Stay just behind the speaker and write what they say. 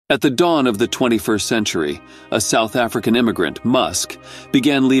At the dawn of the 21st century, a South African immigrant, Musk,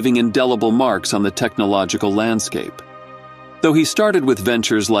 began leaving indelible marks on the technological landscape. Though he started with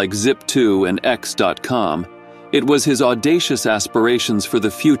ventures like Zip2 and X.com, it was his audacious aspirations for the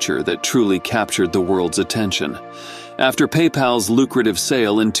future that truly captured the world's attention. After PayPal's lucrative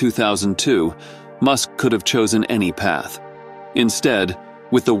sale in 2002, Musk could have chosen any path. Instead,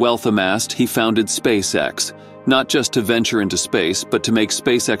 with the wealth amassed, he founded SpaceX, not just to venture into space, but to make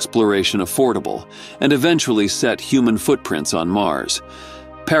space exploration affordable, and eventually set human footprints on Mars.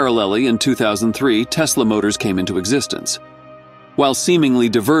 Parallelly, in 2003, Tesla Motors came into existence. While seemingly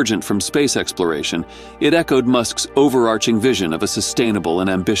divergent from space exploration, it echoed Musk's overarching vision of a sustainable and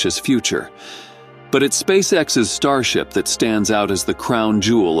ambitious future. But it's SpaceX's Starship that stands out as the crown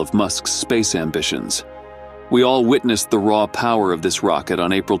jewel of Musk's space ambitions. We all witnessed the raw power of this rocket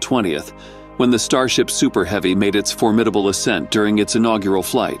on April 20th, when the Starship Super Heavy made its formidable ascent during its inaugural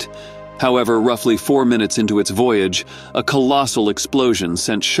flight. However, roughly 4 minutes into its voyage, a colossal explosion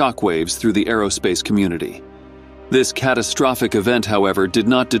sent shockwaves through the aerospace community. This catastrophic event, however, did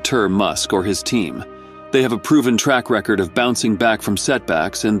not deter Musk or his team. They have a proven track record of bouncing back from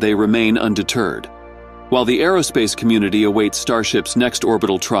setbacks, and they remain undeterred. While the aerospace community awaits Starship's next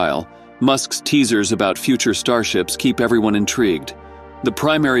orbital trial, Musk's teasers about future Starships keep everyone intrigued. The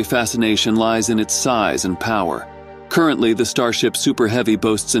primary fascination lies in its size and power. Currently, the Starship Super Heavy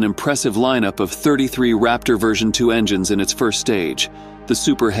boasts an impressive lineup of 33 Raptor version 2 engines in its first stage, the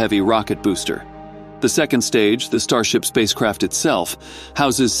Super Heavy rocket booster. The second stage, the Starship spacecraft itself,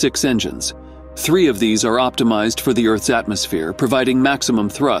 houses 6 engines. 3 of these are optimized for the Earth's atmosphere, providing maximum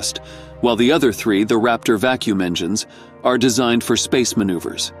thrust, while the other 3, the Raptor vacuum engines, are designed for space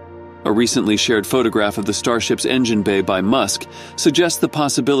maneuvers. A recently shared photograph of the Starship's engine bay by Musk suggests the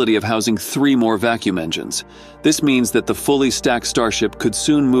possibility of housing 3 more vacuum engines. This means that the fully stacked Starship could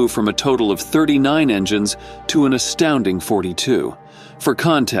soon move from a total of 39 engines to an astounding 42. For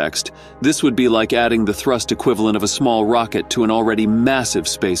context, this would be like adding the thrust equivalent of a small rocket to an already massive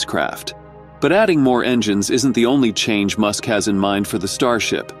spacecraft. But adding more engines isn't the only change Musk has in mind for the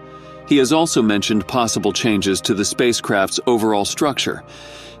Starship. He has also mentioned possible changes to the spacecraft's overall structure.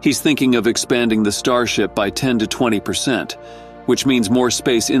 He's thinking of expanding the Starship by 10 to 20%, which means more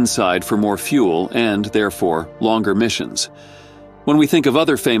space inside for more fuel and, therefore, longer missions. When we think of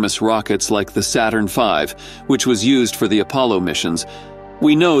other famous rockets like the Saturn V, which was used for the Apollo missions,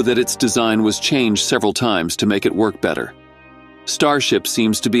 we know that its design was changed several times to make it work better. Starship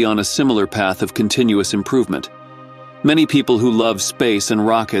seems to be on a similar path of continuous improvement. Many people who love space and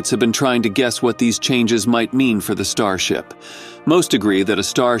rockets have been trying to guess what these changes might mean for the Starship. Most agree that a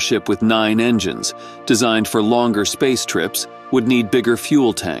Starship with 9 engines, designed for longer space trips, would need bigger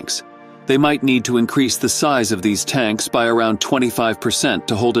fuel tanks. They might need to increase the size of these tanks by around 25%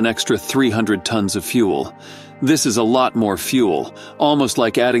 to hold an extra 300 tons of fuel. This is a lot more fuel, almost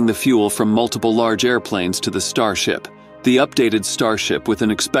like adding the fuel from multiple large airplanes to the Starship. The updated Starship, with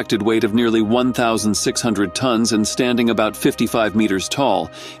an expected weight of nearly 1,600 tons and standing about 55 meters tall,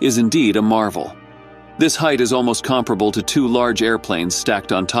 is indeed a marvel. This height is almost comparable to 2 large airplanes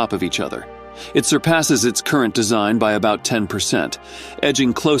stacked on top of each other. It surpasses its current design by about 10%,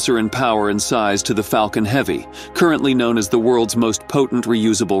 edging closer in power and size to the Falcon Heavy, currently known as the world's most potent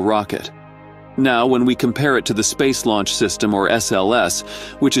reusable rocket. Now, when we compare it to the Space Launch System, or SLS,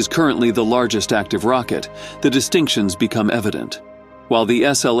 which is currently the largest active rocket, the distinctions become evident. While the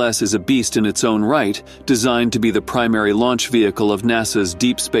SLS is a beast in its own right, designed to be the primary launch vehicle of NASA's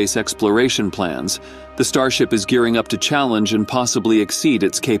deep space exploration plans, the Starship is gearing up to challenge and possibly exceed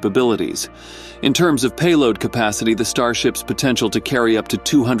its capabilities. In terms of payload capacity, the Starship's potential to carry up to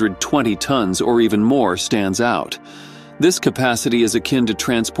 220 tons or even more stands out. This capacity is akin to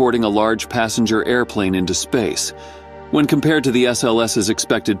transporting a large passenger airplane into space. When compared to the SLS's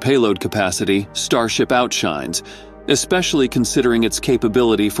expected payload capacity, Starship outshines, especially considering its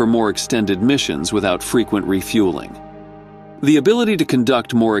capability for more extended missions without frequent refueling. The ability to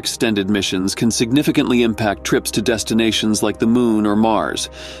conduct more extended missions can significantly impact trips to destinations like the Moon or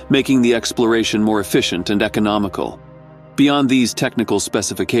Mars, making the exploration more efficient and economical. Beyond these technical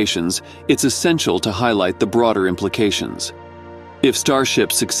specifications, it's essential to highlight the broader implications. If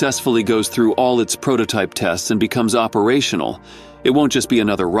Starship successfully goes through all its prototype tests and becomes operational, it won't just be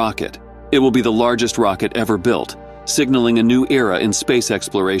another rocket. It will be the largest rocket ever built, signaling a new era in space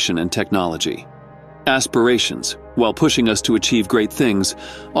exploration and technology. Aspirations, while pushing us to achieve great things,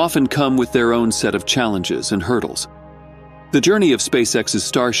 often come with their own set of challenges and hurdles. The journey of SpaceX's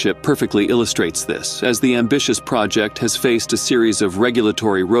Starship perfectly illustrates this, as the ambitious project has faced a series of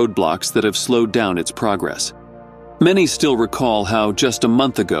regulatory roadblocks that have slowed down its progress. Many still recall how just a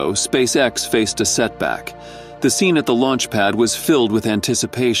month ago, SpaceX faced a setback. The scene at the launchpad was filled with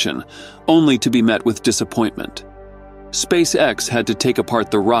anticipation, only to be met with disappointment. SpaceX had to take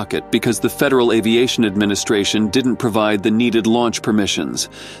apart the rocket because the Federal Aviation Administration didn't provide the needed launch permissions.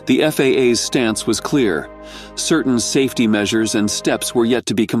 The FAA's stance was clear. Certain safety measures and steps were yet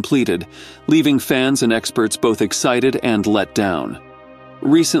to be completed, leaving fans and experts both excited and let down.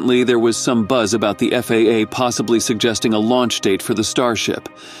 Recently, there was some buzz about the FAA possibly suggesting a launch date for the Starship.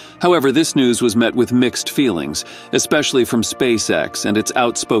 However, this news was met with mixed feelings, especially from SpaceX and its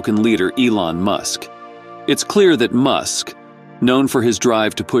outspoken leader Elon Musk. It's clear that Musk, known for his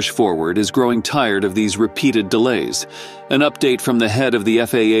drive to push forward, is growing tired of these repeated delays. An update from the head of the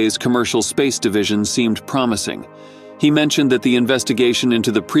FAA's Commercial Space Division seemed promising. He mentioned that the investigation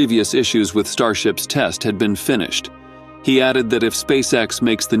into the previous issues with Starship's test had been finished. He added that if SpaceX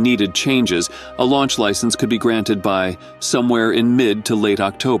makes the needed changes, a launch license could be granted by somewhere in mid to late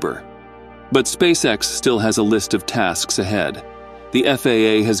October. But SpaceX still has a list of tasks ahead. The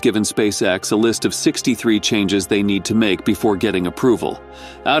FAA has given SpaceX a list of 63 changes they need to make before getting approval.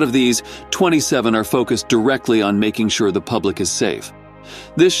 Out of these, 27 are focused directly on making sure the public is safe.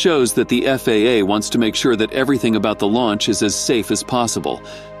 This shows that the FAA wants to make sure that everything about the launch is as safe as possible,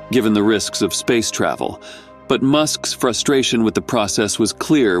 given the risks of space travel. But Musk's frustration with the process was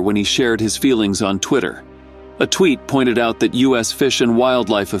clear when he shared his feelings on Twitter. A tweet pointed out that U.S. fish and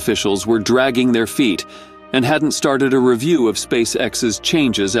wildlife officials were dragging their feet and hadn't started a review of SpaceX's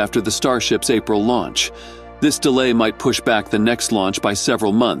changes after the Starship's April launch. This delay might push back the next launch by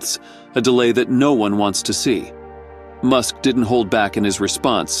several months, a delay that no one wants to see. Musk didn't hold back in his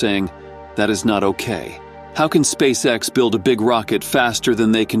response, saying, "That is not okay. How can SpaceX build a big rocket faster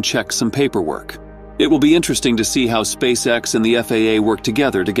than they can check some paperwork?" It will be interesting to see how SpaceX and the FAA work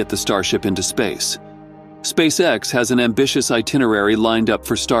together to get the Starship into space. SpaceX has an ambitious itinerary lined up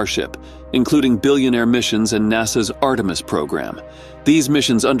for Starship, including billionaire missions and NASA's Artemis program. These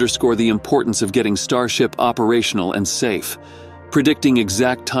missions underscore the importance of getting Starship operational and safe. Predicting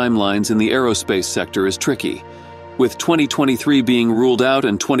exact timelines in the aerospace sector is tricky, with 2023 being ruled out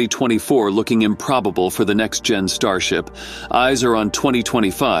and 2024 looking improbable for the next-gen Starship. Eyes are on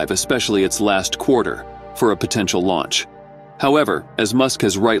 2025, especially its last quarter, for a potential launch. However, as Musk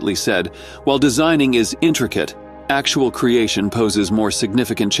has rightly said, while designing is intricate, actual creation poses more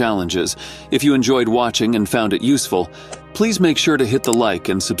significant challenges. If you enjoyed watching and found it useful, please make sure to hit the like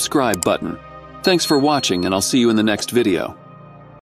and subscribe button. Thanks for watching, and I'll see you in the next video.